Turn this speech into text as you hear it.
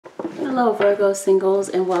Hello Virgo singles,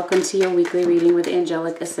 and welcome to your weekly reading with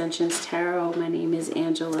Angelic Ascensions Tarot. My name is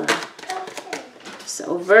Angela.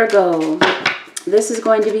 So Virgo, this is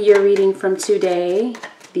going to be your reading from today,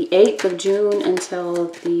 the 8th of June until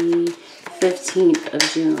the 15th of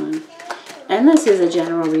June. And this is a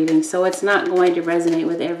general reading, so it's not going to resonate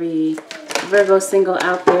with every Virgo single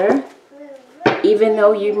out there. Even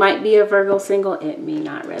though you might be a Virgo single, it may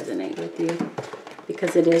not resonate with you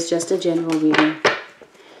because it is just a general reading.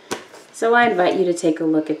 So I invite you to take a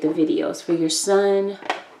look at the videos for your sun,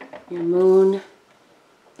 your moon,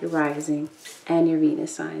 your rising, and your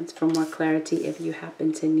Venus signs for more clarity if you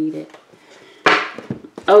happen to need it.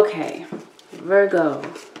 Okay, Virgo.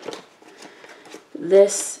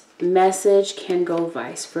 This message can go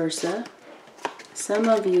vice versa. Some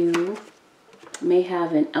of you may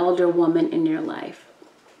have an elder woman in your life.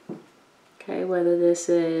 Okay, whether this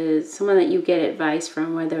is someone that you get advice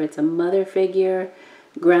from, whether it's a mother figure,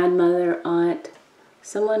 grandmother, aunt,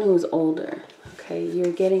 someone who's older. Okay,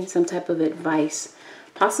 you're getting some type of advice,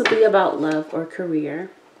 possibly about love or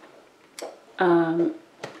career. The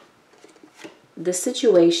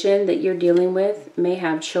situation that you're dealing with may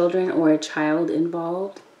have children or a child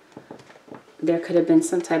involved. There could have been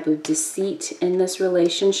some type of deceit in this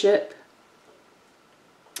relationship.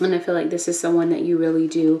 And I feel like this is someone that you really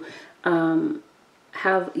do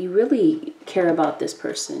you really care about this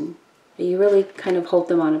person. You really kind of hold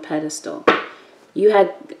them on a pedestal. You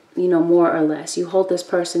had, more or less, you hold this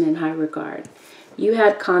person in high regard. You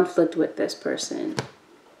had conflict with this person,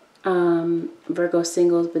 Virgo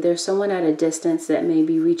singles, but there's someone at a distance that may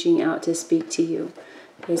be reaching out to speak to you.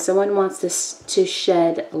 Okay, someone wants to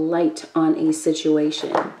shed light on a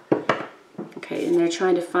situation. Okay, and they're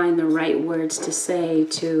trying to find the right words to say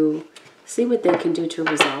to see what they can do to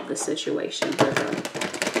resolve the situation, Virgo.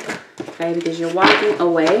 Okay, because you're walking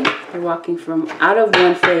away. You're walking from out of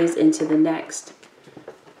one phase into the next.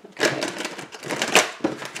 Okay.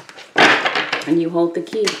 And you hold the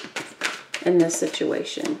key in this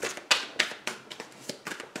situation.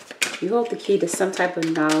 You hold the key to some type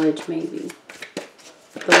of knowledge, maybe.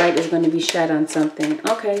 The light is going to be shed on something.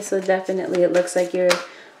 Okay, so definitely it looks like you're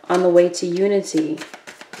on the way to unity.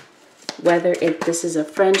 Whether this is a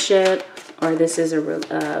friendship or this is a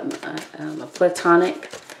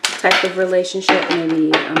platonic type of relationship,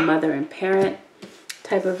 maybe a mother and parent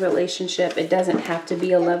type of relationship. It doesn't have to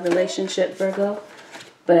be a love relationship, Virgo.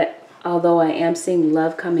 But although I am seeing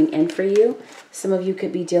love coming in for you, some of you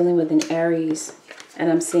could be dealing with an Aries.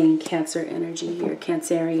 And I'm seeing Cancer energy here,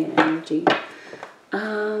 Cancerian energy.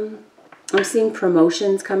 I'm seeing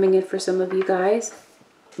promotions coming in for some of you guys.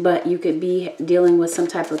 But you could be dealing with some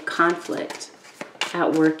type of conflict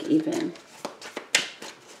at work even.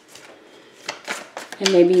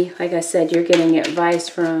 And maybe, like I said, you're getting advice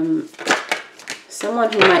from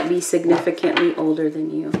someone who might be significantly older than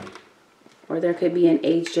you. Or there could be an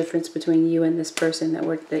age difference between you and this person that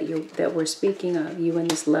we're speaking of, you and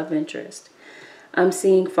this love interest. I'm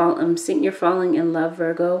seeing you're falling in love,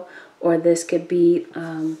 Virgo, or this could be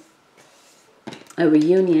a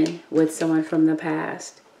reunion with someone from the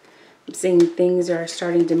past. I'm seeing things are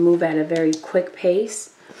starting to move at a very quick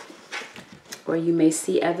pace, or you may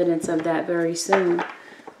see evidence of that very soon.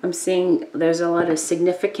 I'm seeing there's a lot of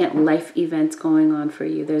significant life events going on for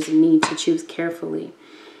you. There's a need to choose carefully.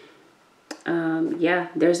 Yeah,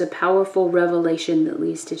 there's a powerful revelation that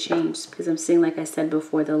leads to change, because I'm seeing, like I said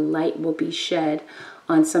before, the light will be shed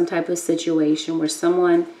on some type of situation where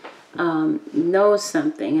someone knows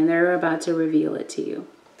something and they're about to reveal it to you.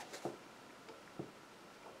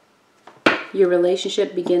 Your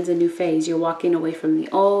relationship begins a new phase. You're walking away from the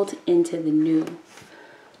old into the new.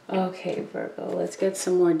 Okay, Virgo, let's get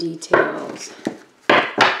some more details.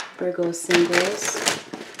 Virgo singles.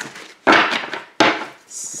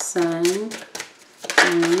 Sun.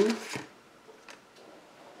 Moon.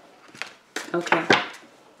 Okay.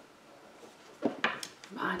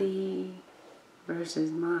 Body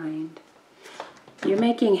versus mind. You're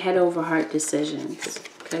making head over heart decisions.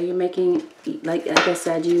 Okay, you're making, like I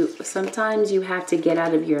said, sometimes you have to get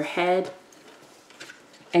out of your head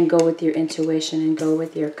and go with your intuition and go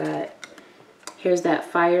with your gut. Here's that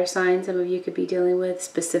fire sign some of you could be dealing with,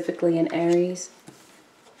 specifically in Aries.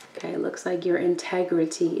 Okay, it looks like your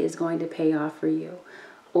integrity is going to pay off for you.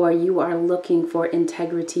 Or you are looking for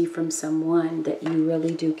integrity from someone that you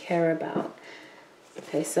really do care about.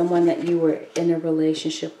 Okay, someone that you were in a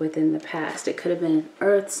relationship with in the past. It could have been an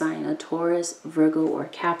earth sign, a Taurus, Virgo, or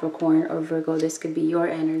Capricorn, or Virgo. This could be your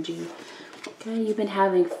energy. Okay, you've been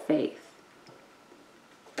having faith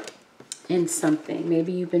in something.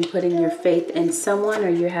 Maybe you've been putting your faith in someone, or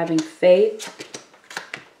you're having faith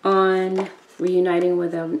on reuniting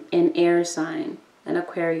with an air sign, an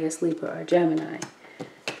Aquarius, Libra, or Gemini.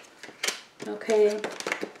 Okay,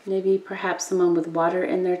 maybe perhaps someone with water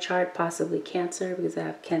in their chart, possibly Cancer, because I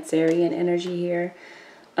have Cancerian energy here.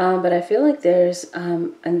 But I feel like there's,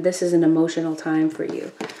 and this is an emotional time for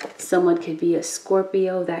you. Someone could be a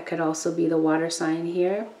Scorpio. That could also be the water sign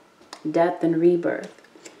here. Death and rebirth.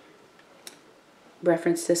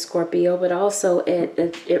 Reference to Scorpio, but also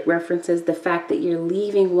it references the fact that you're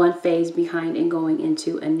leaving one phase behind and going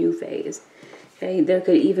into a new phase. Okay, there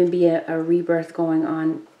could even be a rebirth going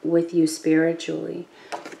on with you spiritually.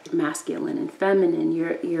 Masculine and feminine.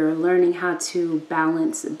 You're learning how to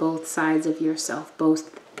balance both sides of yourself,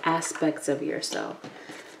 both aspects of yourself.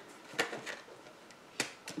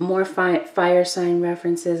 More fire sign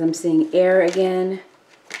references. I'm seeing air again.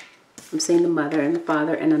 I'm seeing the mother and the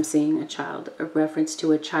father, and I'm seeing a child, a reference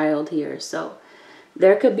to a child here. So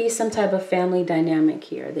there could be some type of family dynamic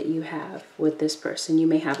here that you have with this person. You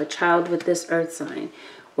may have a child with this earth sign,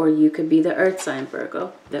 or you could be the earth sign,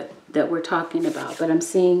 Virgo, that we're talking about. But I'm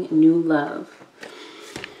seeing new love.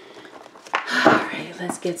 All right,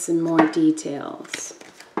 let's get some more details.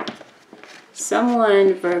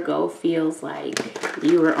 Someone, Virgo, feels like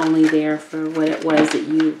you were only there for what it was that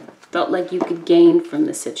you felt like you could gain from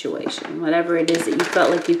the situation. Whatever it is that you felt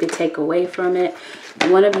like you could take away from it.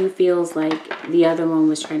 One of you feels like the other one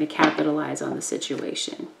was trying to capitalize on the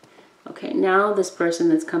situation. Okay, now this person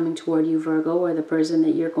that's coming toward you, Virgo, or the person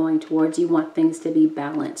that you're going towards, you want things to be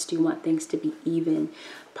balanced. You want things to be even,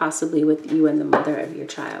 possibly with you and the mother of your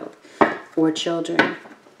child or children.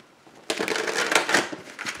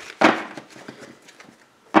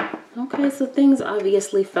 Okay, so things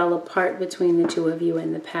obviously fell apart between the two of you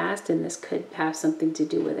in the past, and this could have something to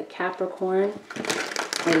do with a Capricorn,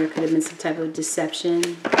 or there could have been some type of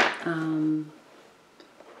deception,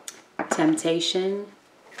 temptation.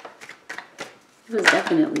 It was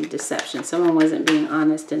definitely deception. Someone wasn't being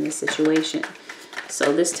honest in this situation.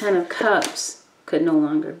 So this 10 of Cups could no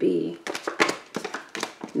longer be.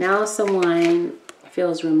 Now someone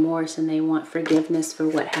feels remorse and they want forgiveness for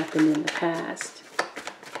what happened in the past.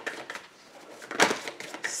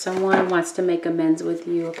 Someone wants to make amends with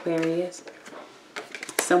you, Aquarius.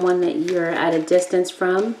 Someone that you're at a distance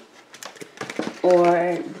from,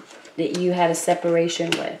 or that you had a separation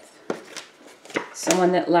with.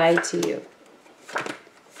 Someone that lied to you.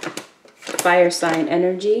 Fire sign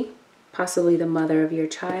energy, possibly the mother of your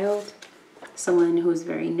child. Someone who's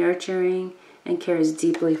very nurturing and cares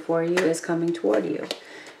deeply for you is coming toward you.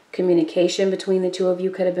 Communication between the two of you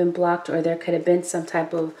could have been blocked, or there could have been some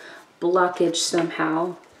type of blockage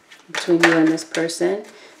somehow between you and this person,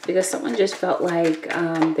 because someone just felt like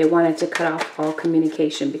they wanted to cut off all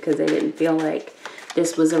communication because they didn't feel like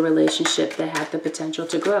this was a relationship that had the potential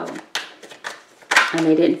to grow. And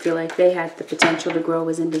they didn't feel like they had the potential to grow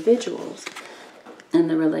as individuals in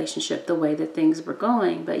the relationship the way that things were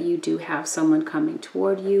going. But you do have someone coming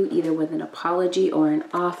toward you, either with an apology or an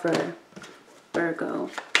offer, Virgo.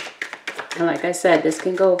 And like I said, this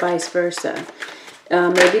can go vice versa.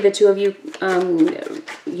 Maybe the two of you,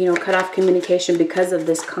 cut off communication because of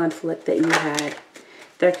this conflict that you had.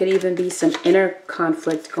 There could even be some inner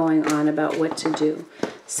conflict going on about what to do.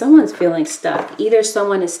 Someone's feeling stuck. Either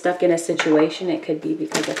someone is stuck in a situation. It could be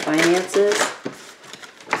because of finances.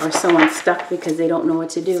 Or someone's stuck because they don't know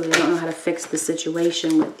what to do. They don't know how to fix the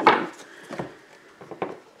situation with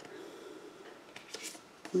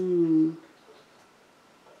you.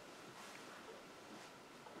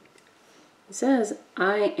 It says,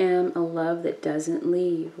 I am a love that doesn't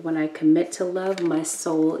leave. When I commit to love, my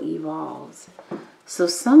soul evolves. So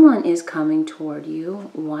someone is coming toward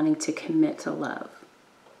you wanting to commit to love.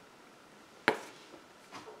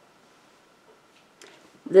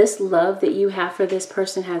 This love that you have for this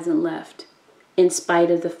person hasn't left, in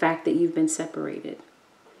spite of the fact that you've been separated.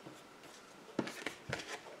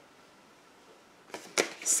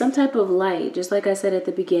 Some type of light, just like I said at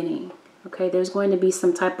the beginning. Okay, there's going to be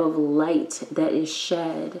some type of light that is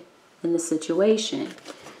shed in the situation.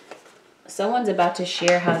 Someone's about to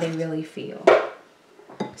share how they really feel.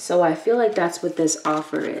 So I feel like that's what this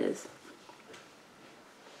offer is.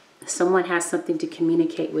 Someone has something to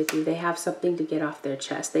communicate with you. They have something to get off their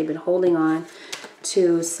chest. They've been holding on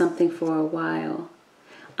to something for a while.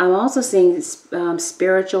 I'm also seeing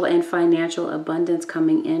spiritual and financial abundance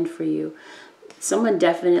coming in for you. Someone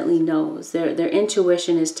definitely knows. Their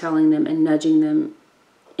intuition is telling them and nudging them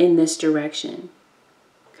in this direction.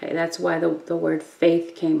 Okay, that's why the word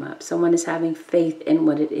faith came up. Someone is having faith in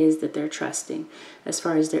what it is that they're trusting as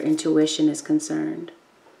far as their intuition is concerned.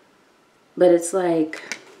 But it's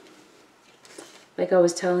like I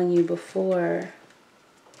was telling you before,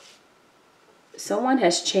 someone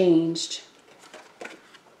has changed.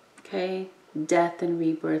 Okay, death and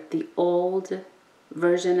rebirth. The old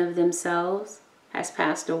version of themselves has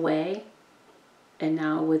passed away. And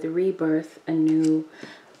now with rebirth, a new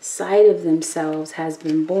side of themselves has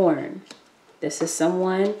been born. This is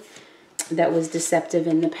someone that was deceptive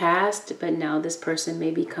in the past, but now this person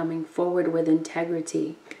may be coming forward with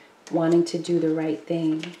integrity, wanting to do the right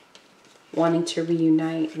thing, wanting to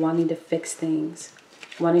reunite, wanting to fix things,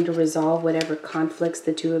 wanting to resolve whatever conflicts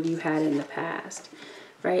the two of you had in the past,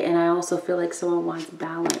 right? And I also feel like someone wants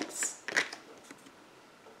balance.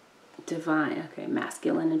 Divine, okay,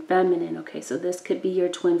 masculine and feminine. Okay, so this could be your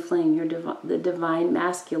twin flame, the divine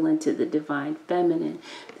masculine to the divine feminine.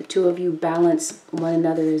 The two of you balance one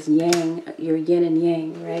another as yang, your yin and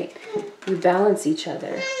yang, right? You balance each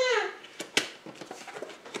other.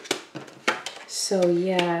 So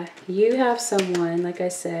yeah, you have someone, like I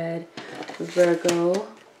said, Virgo,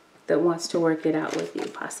 that wants to work it out with you.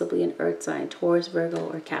 Possibly an earth sign, Taurus, Virgo,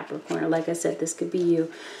 or Capricorn. Like I said, this could be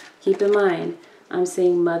you. Keep in mind, I'm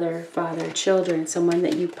seeing mother, father, children, someone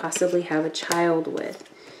that you possibly have a child with.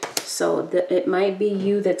 So it might be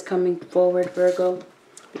you that's coming forward, Virgo,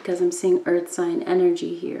 because I'm seeing earth sign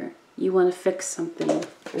energy here. You want to fix something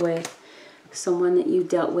with someone that you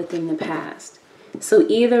dealt with in the past. So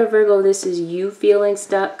either, Virgo, this is you feeling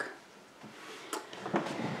stuck,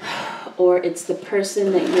 or it's the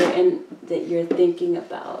person that you're thinking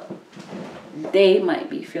about. They might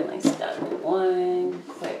be feeling stuck. One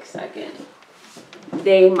quick second.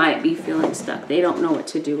 They might be feeling stuck. They don't know what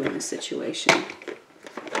to do in the situation.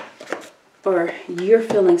 Or you're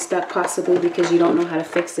feeling stuck possibly because you don't know how to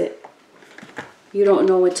fix it. You don't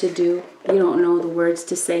know what to do. You don't know the words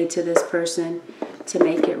to say to this person to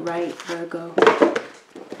make it right, Virgo.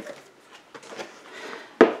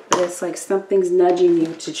 It's like something's nudging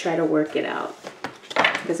you to try to work it out.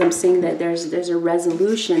 Because I'm seeing that there's a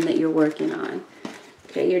resolution that you're working on.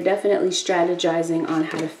 Okay, you're definitely strategizing on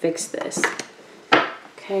how to fix this.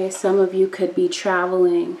 Okay, some of you could be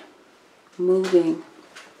traveling, moving.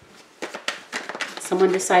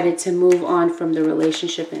 Someone decided to move on from the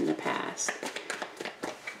relationship in the past.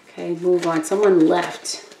 Okay, move on. Someone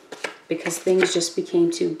left because things just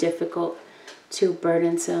became too difficult, too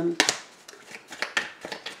burdensome.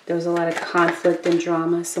 There was a lot of conflict and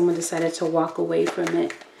drama. Someone decided to walk away from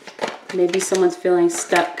it. Maybe someone's feeling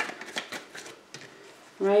stuck,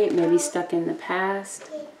 right? Maybe stuck in the past.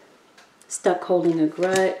 Stuck holding a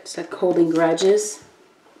grudge, stuck holding grudges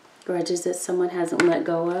that someone hasn't let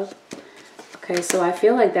go of. Okay, so I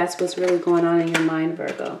feel like that's what's really going on in your mind,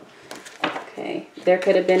 Virgo. Okay, there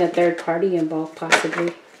could have been a third party involved,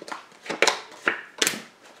 possibly.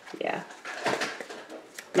 Yeah.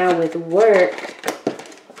 Now with work,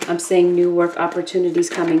 I'm seeing new work opportunities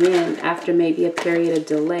coming in after maybe a period of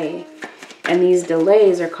delay. And these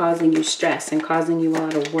delays are causing you stress and causing you a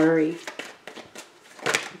lot of worry.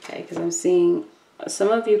 Okay, because I'm seeing some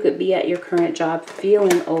of you could be at your current job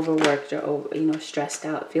feeling overworked or stressed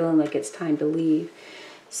out, feeling like it's time to leave.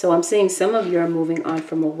 So I'm seeing some of you are moving on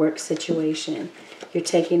from a work situation. You're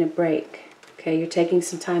taking a break. Okay, you're taking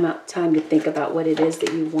some time to think about what it is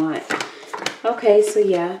that you want. Okay, so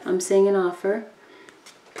yeah, I'm seeing an offer,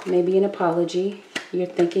 maybe an apology. You're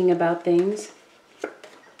thinking about things,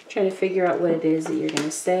 trying to figure out what it is that you're going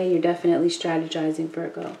to say. You're definitely strategizing,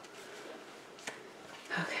 Virgo.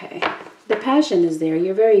 Okay, the passion is there.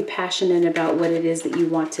 You're very passionate about what it is that you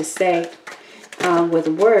want to say. With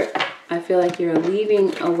work, I feel like you're leaving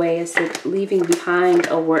behind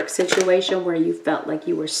a work situation where you felt like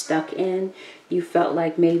you were stuck in. You felt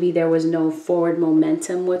like maybe there was no forward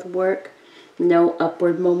momentum with work, no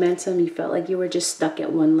upward momentum. You felt like you were just stuck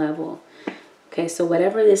at one level. Okay, so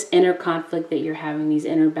whatever this inner conflict that you're having, these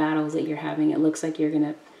inner battles that you're having, it looks like you're going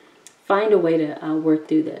to find a way to work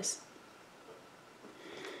through this.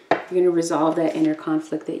 You're going to resolve that inner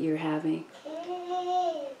conflict that you're having.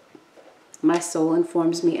 My soul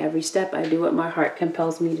informs me every step. I do what my heart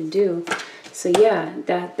compels me to do. So yeah,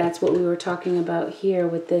 that's what we were talking about here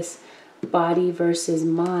with this body versus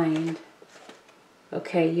mind.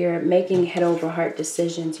 Okay, you're making head over heart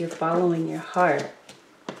decisions. You're following your heart.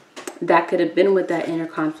 That could have been what that inner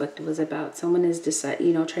conflict was about. Someone is trying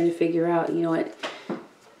to figure out, what.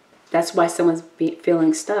 That's why someone's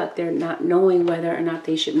feeling stuck. They're not knowing whether or not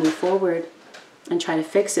they should move forward and try to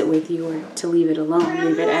fix it with you or to leave it alone,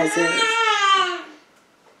 leave it as is.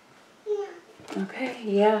 Okay,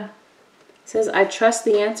 yeah. It says, I trust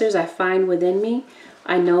the answers I find within me.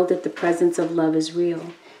 I know that the presence of love is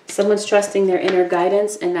real. Someone's trusting their inner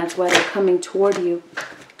guidance, and that's why they're coming toward you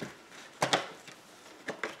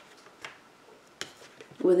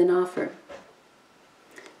with an offer.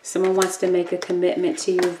 Someone wants to make a commitment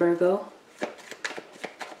to you, Virgo.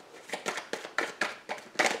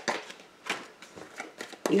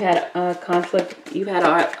 You had a conflict, you had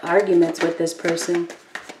arguments with this person.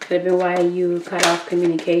 Could have been why you cut off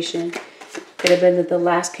communication. Could have been that the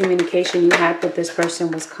last communication you had with this person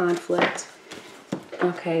was conflict.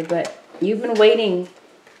 Okay, but you've been waiting.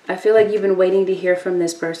 I feel like you've been waiting to hear from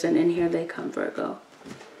this person, and here they come, Virgo.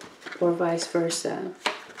 Or vice versa.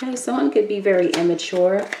 Okay, someone could be very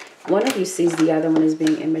immature. One of you sees the other one as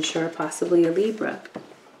being immature, possibly a Libra.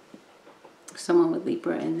 Someone with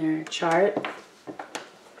Libra in their chart.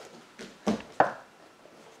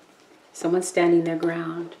 Someone's standing their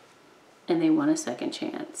ground and they want a second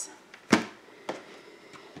chance.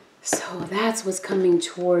 So that's what's coming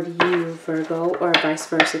toward you, Virgo, or vice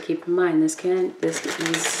versa. Keep in mind,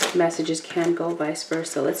 these messages can go vice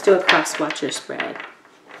versa. Let's do a cross-watcher spread.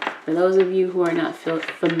 For those of you who are not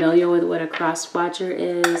familiar with what a cross-watcher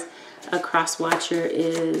is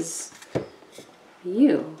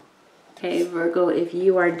you. Okay, Virgo, if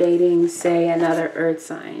you are dating, say, another earth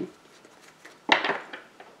sign.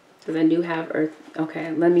 So then you have earth.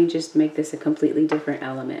 Okay, let me just make this a completely different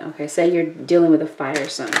element. Okay, say you're dealing with a fire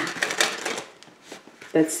sign.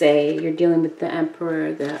 Let's say you're dealing with the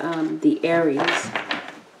Emperor, the Aries.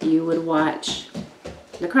 You would watch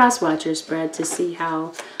the cross-watcher spread to see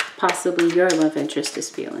how possibly your love interest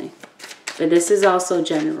is feeling. But this is also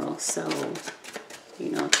general, so,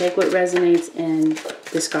 you know, take what resonates and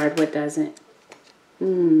discard what doesn't.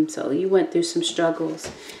 So you went through some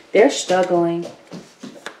struggles. They're struggling.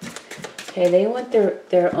 Okay, they went through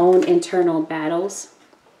their own internal battles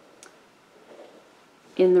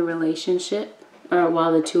in the relationship, or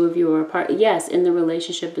while the two of you are apart. Yes, in the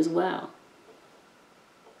relationship as well.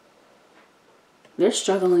 They're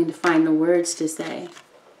struggling to find the words to say,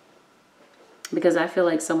 because I feel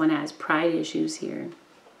like someone has pride issues here.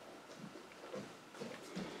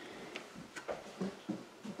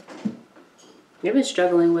 They've been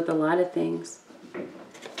struggling with a lot of things.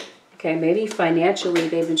 Okay, maybe financially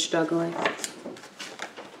they've been struggling.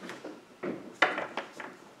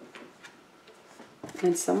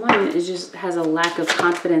 And someone just has a lack of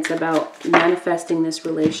confidence about manifesting this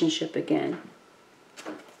relationship again.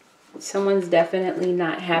 Someone's definitely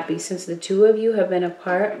not happy since the two of you have been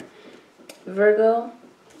apart, Virgo.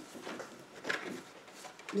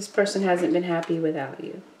 This person hasn't been happy without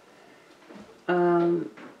you.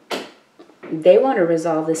 They want to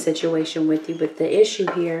resolve the situation with you, but the issue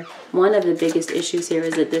here, one of the biggest issues here,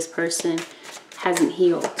 is that this person hasn't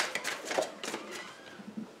healed.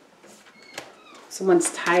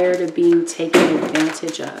 Someone's tired of being taken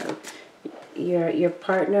advantage of. Your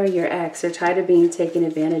partner, your ex, are tired of being taken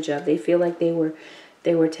advantage of. They feel like they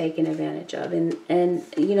were taken advantage of, and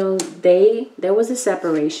you know, there was a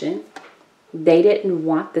separation. They didn't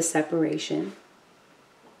want the separation.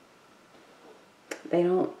 They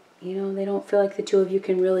don't feel like the two of you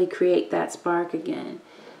can really create that spark again.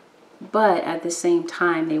 But at the same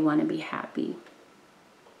time, they want to be happy.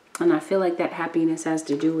 And I feel like that happiness has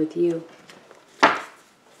to do with you.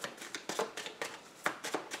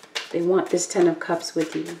 They want this 10 of Cups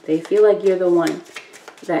with you. They feel like you're the one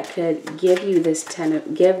that could give you this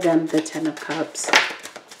give them the 10 of Cups.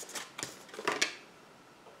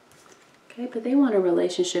 Okay, but they want a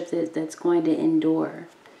relationship that's going to endure.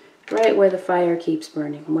 Right where the fire keeps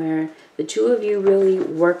burning, where the two of you really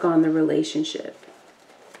work on the relationship.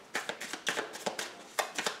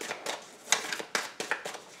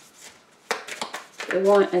 They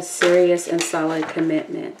want a serious and solid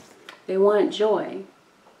commitment. They want joy.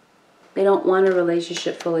 They don't want a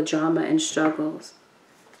relationship full of drama and struggles.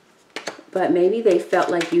 But maybe they felt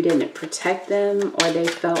like you didn't protect them, or they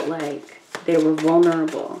felt like they were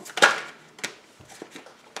vulnerable.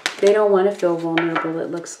 They don't want to feel vulnerable,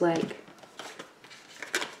 it looks like.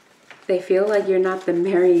 They feel like you're not the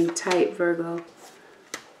marrying type, Virgo.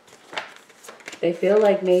 They feel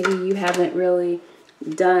like maybe you haven't really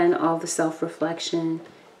done all the self-reflection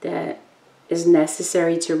that is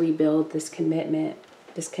necessary to rebuild this commitment,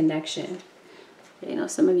 this connection. You know,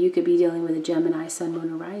 some of you could be dealing with a Gemini, Sun,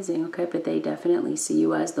 Moon, or Rising, okay? But they definitely see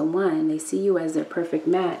you as the one. They see you as their perfect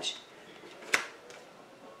match.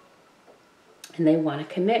 And they want a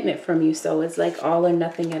commitment from you. So it's like all or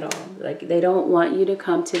nothing at all. Like, they don't want you to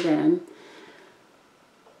come to them,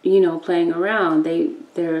 you know, playing around. They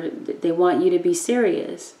want you to be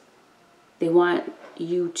serious. They want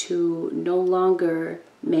you to no longer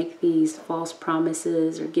make these false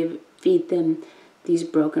promises or feed them these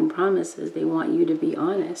broken promises. They want you to be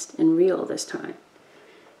honest and real this time.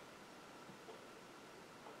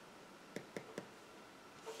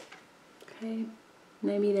 Okay.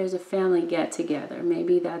 Maybe there's a family get-together.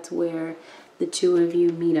 Maybe that's where the two of you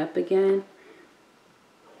meet up again.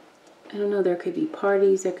 I don't know, there could be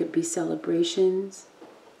parties, there could be celebrations,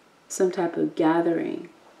 some type of gathering.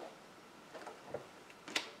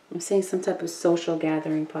 I'm saying some type of social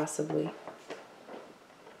gathering possibly.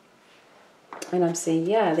 And I'm saying,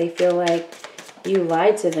 yeah, they feel like you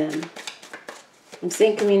lied to them. I'm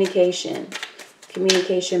saying communication.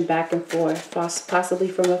 Communication back and forth, possibly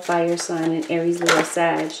from a fire sign, an Aries, Leo,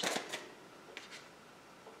 Sag.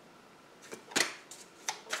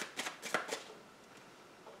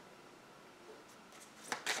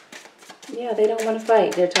 Yeah, they don't want to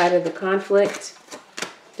fight. They're tired of the conflict.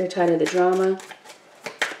 They're tired of the drama.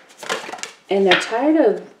 And they're tired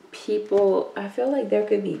of people. I feel like there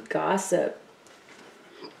could be gossip.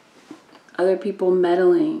 Other people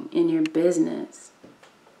meddling in your business.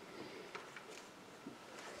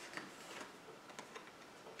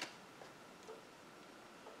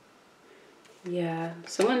 Yeah,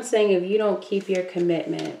 someone's saying if you don't keep your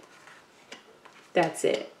commitment, that's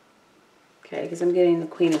it. Okay, because I'm getting the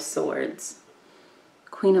Queen of Swords.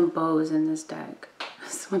 Queen of Bows in this deck.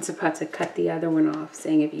 Someone's about to cut the other one off,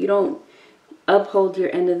 saying if you don't uphold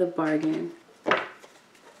your end of the bargain,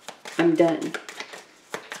 I'm done.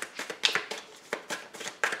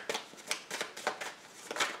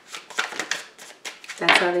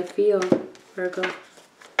 That's how they feel, Virgo.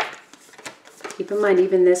 Keep in mind,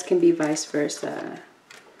 even this can be vice versa.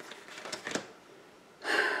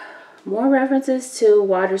 More references to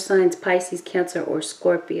water signs, Pisces, Cancer, or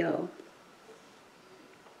Scorpio.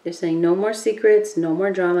 They're saying no more secrets, no more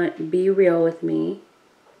drama. Be real with me.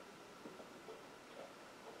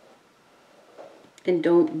 And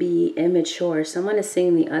don't be immature. Someone is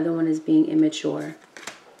saying the other one is being immature.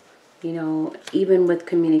 You know, even with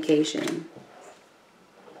communication.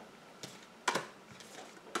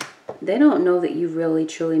 They don't know that you really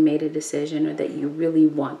truly made a decision or that you really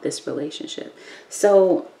want this relationship.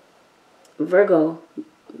 So, Virgo,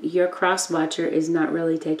 your cross-watcher is not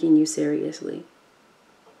really taking you seriously.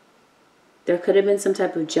 There could have been some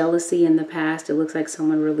type of jealousy in the past. It looks like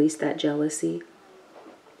someone released that jealousy.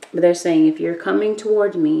 But they're saying, if you're coming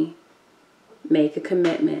toward me, make a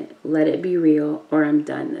commitment. Let it be real, or I'm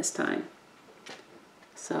done this time.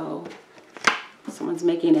 So, someone's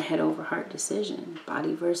making a head-over-heart decision.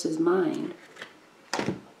 Body versus mind.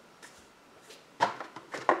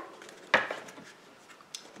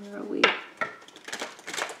 Where are we?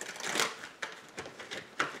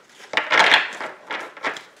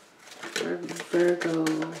 Virgo.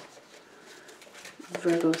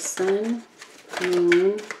 Virgo Sun,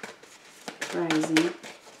 Moon, Rising,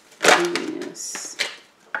 Venus.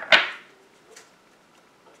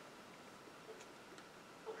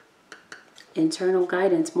 Internal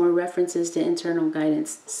guidance, more references to internal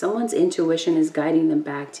guidance. Someone's intuition is guiding them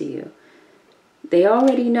back to you. They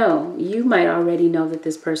already know. You might already know that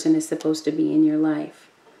this person is supposed to be in your life.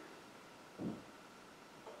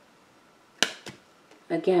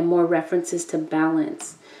 Again, more references to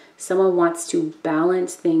balance. Someone wants to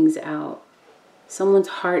balance things out. Someone's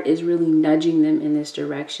heart is really nudging them in this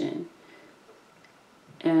direction.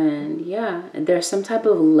 And yeah, there's some type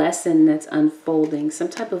of lesson that's unfolding. Some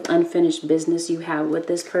type of unfinished business you have with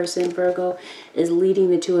this person, Virgo, is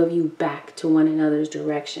leading the two of you back to one another's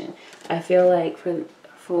direction. I feel like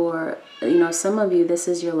for you know, some of you, this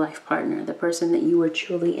is your life partner, the person that you were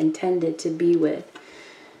truly intended to be with.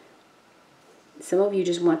 Some of you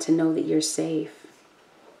just want to know that you're safe.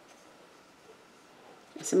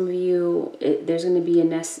 Some of you, there's going to be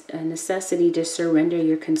a necessity to surrender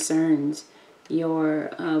your concerns, your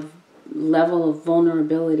level of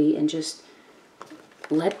vulnerability, and just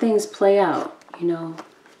let things play out, you know.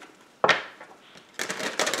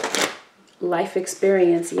 Life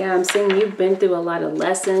experience. Yeah, I'm saying you've been through a lot of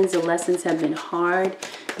lessons. The lessons have been hard.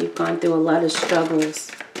 You've gone through a lot of struggles.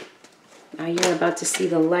 Now you're about to see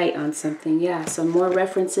the light on something. Yeah, so more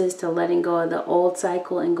references to letting go of the old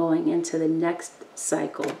cycle and going into the next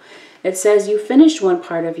cycle. It says you finished one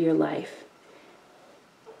part of your life.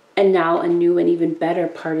 And now a new and even better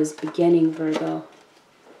part is beginning, Virgo.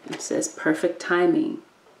 It says perfect timing.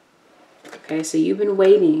 Okay, so you've been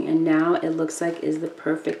waiting, and now it looks like is the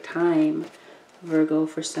perfect time, Virgo,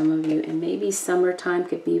 for some of you. And maybe summertime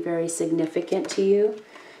could be very significant to you.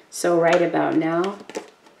 So right about now,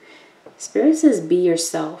 Spirit says be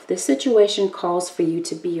yourself. This situation calls for you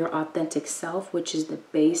to be your authentic self, which is the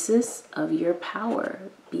basis of your power.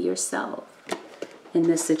 Be yourself in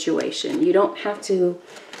this situation. You don't have to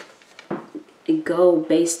go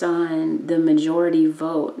based on the majority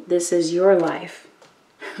vote. This is your life,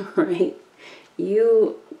 right?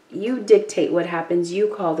 You you dictate what happens.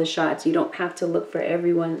 You call the shots. You don't have to look for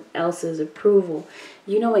everyone else's approval.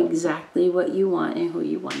 You know exactly what you want and who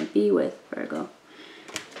you want to be with, Virgo.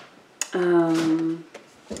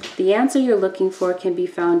 The answer you're looking for can be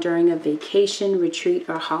found during a vacation, retreat,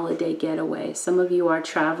 or holiday getaway. Some of you are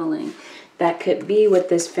traveling. That could be what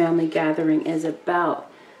this family gathering is about.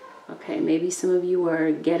 Okay, maybe some of you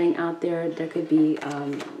are getting out there. There could be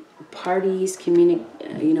parties,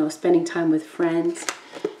 spending time with friends.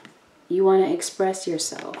 You want to express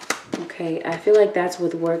yourself. Okay, I feel like that's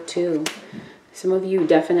with work too. Some of you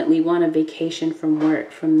definitely want a vacation from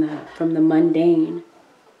work, from the mundane.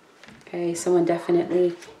 Okay, someone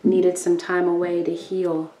definitely needed some time away to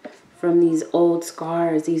heal from these old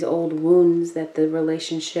scars, these old wounds that the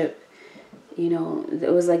relationship,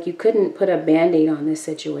 it was like you couldn't put a Band-Aid on this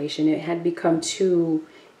situation. It had become too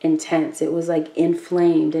intense. It was like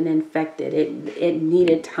inflamed and infected. It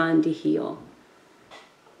needed time to heal.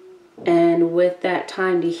 And with that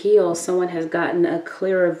time to heal, someone has gotten a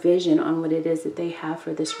clearer vision on what it is that they have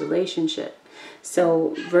for this relationship.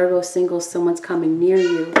 So Virgo singles, someone's coming near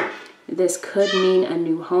you. This could mean a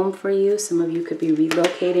new home for you. Some of you could be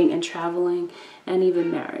relocating and traveling, and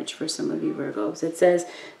even marriage for some of you Virgos. It says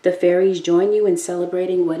the fairies join you in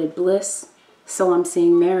celebrating wedded bliss. So I'm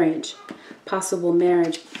seeing marriage, possible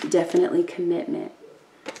marriage, definitely commitment.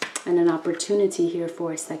 And an opportunity here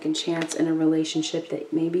for a second chance in a relationship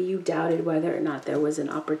that maybe you doubted whether or not there was an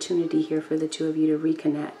opportunity here for the two of you to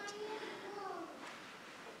reconnect.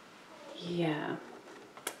 Yeah.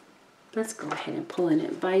 Let's go ahead and pull an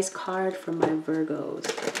advice card for my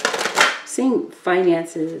Virgos. Seeing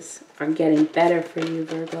finances are getting better for you,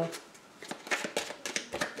 Virgo.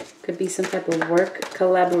 Could be some type of work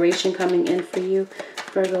collaboration coming in for you.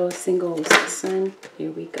 Virgo singles, sun.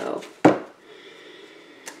 Here we go.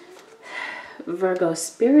 Virgo,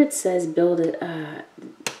 Spirit says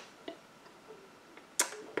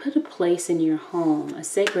put a place in your home, a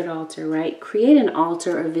sacred altar, right? Create an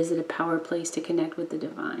altar or visit a power place to connect with the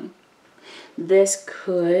divine. This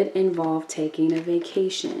could involve taking a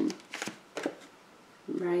vacation,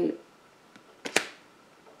 right?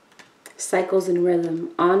 Cycles and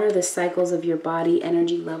rhythm. Honor the cycles of your body,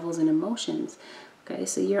 energy levels, and emotions. Okay,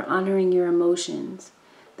 so you're honoring your emotions.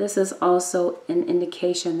 This is also an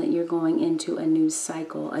indication that you're going into a new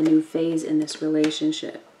cycle, a new phase in this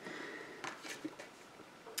relationship.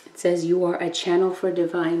 It says you are a channel for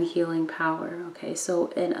divine healing power. Okay, so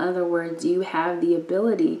in other words, you have the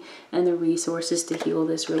ability and the resources to heal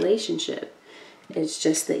this relationship. It's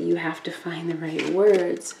just that you have to find the right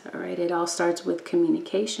words. All right, it all starts with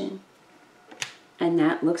communication. And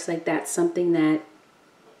that looks like that's something that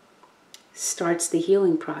starts the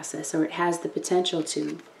healing process, or it has the potential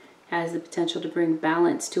to. Has the potential to bring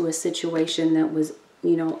balance to a situation that was,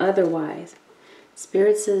 otherwise.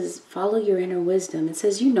 Spirit says, follow your inner wisdom. It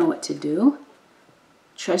says, you know what to do.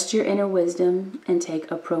 Trust your inner wisdom and take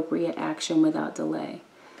appropriate action without delay.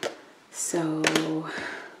 So,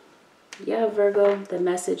 yeah, Virgo, the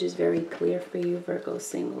message is very clear for you, Virgo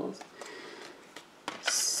singles.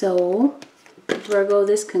 So, Virgo,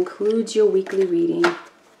 this concludes your weekly reading.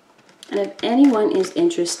 And if anyone is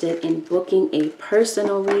interested in booking a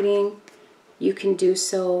personal reading, you can do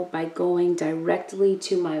so by going directly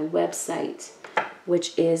to my website,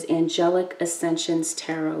 which is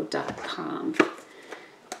AngelicAscensionsTarot.com.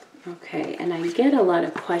 Okay, and I get a lot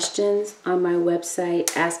of questions on my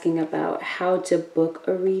website asking about how to book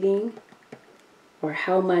a reading or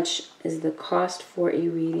how much is the cost for a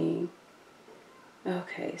reading.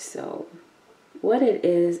 Okay, so what it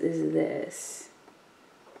is this.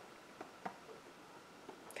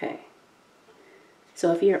 Okay,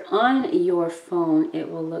 so if you're on your phone,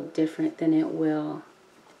 it will look different than it will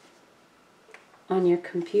on your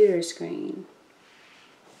computer screen.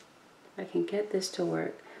 If I can get this to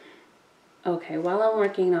work. Okay, while I'm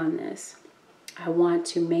working on this, I want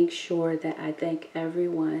to make sure that I thank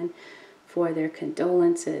everyone for their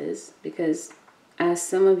condolences, because as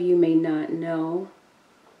some of you may not know,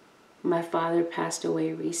 my father passed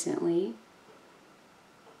away recently.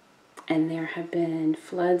 And there have been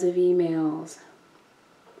floods of emails,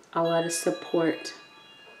 a lot of support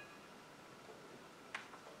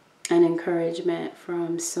and encouragement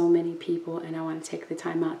from so many people. And I want to take the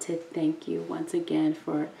time out to thank you once again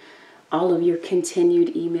for all of your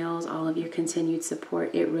continued emails, all of your continued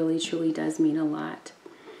support. It really, truly does mean a lot.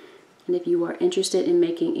 And if you are interested in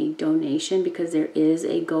making a donation, because there is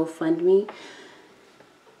a GoFundMe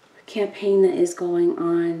campaign that is going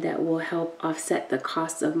on that will help offset the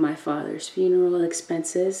costs of my father's funeral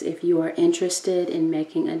expenses. If you are interested in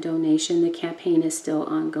making a donation, the campaign is still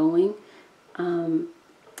ongoing.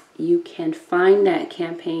 You can find that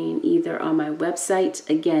campaign either on my website,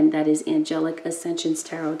 again, that is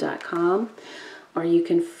AngelicAscensionsTarot.com, or you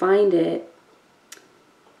can find it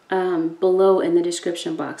below in the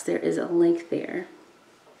description box. There is a link there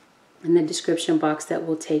in the description box that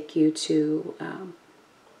will take you to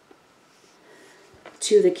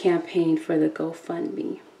the campaign for the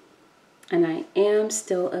GoFundMe. And I am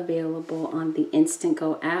still available on the Instant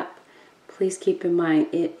Go app. Please keep in mind,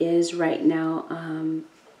 it is right now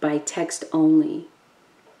by text only.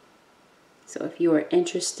 So if you are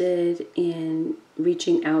interested in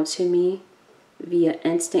reaching out to me via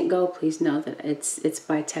Instant Go, please know that it's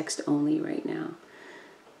by text only right now.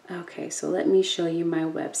 Okay, so let me show you my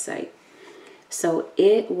website. So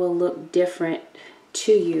it will look different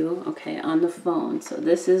to you, okay, on the phone. So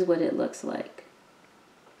this is what it looks like.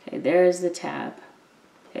 Okay, there's the tab.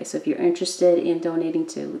 Okay, so if you're interested in donating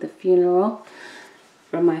to the funeral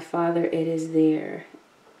for my father, it is there.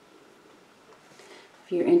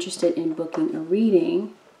 If you're interested in booking a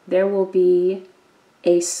reading, there will be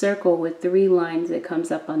a circle with 3 lines that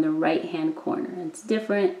comes up on the right-hand corner. It's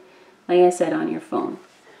different, like I said, on your phone.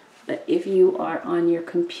 But if you are on your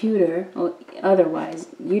computer, or otherwise,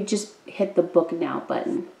 you just hit the Book Now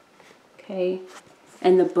button, okay?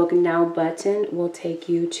 And the Book Now button will take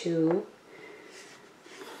you to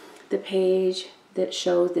the page that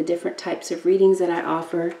shows the different types of readings that I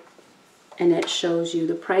offer, and it shows you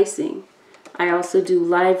the pricing. I also do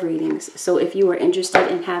live readings, so if you are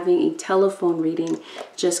interested in having a telephone reading,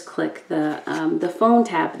 just click the phone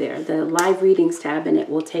tab there, the live readings tab, and it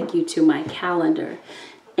will take you to my calendar.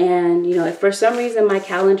 And, you know, if for some reason my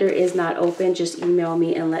calendar is not open, just email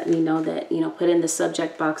me and let me know that, you know, put in the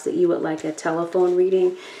subject box that you would like a telephone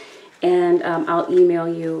reading, and I'll email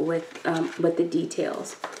you with the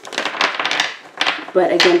details.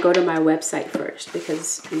 But again, go to my website first,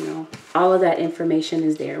 because, you know, all of that information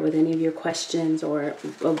is there with any of your questions or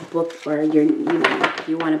a book, or your, you know, if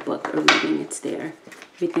you want to book a reading, it's there.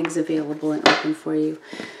 Everything's available and open for you.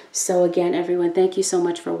 So again, everyone, thank you so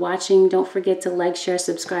much for watching. Don't forget to like, share,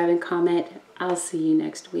 subscribe, and comment. I'll see you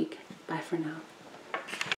next week. Bye for now.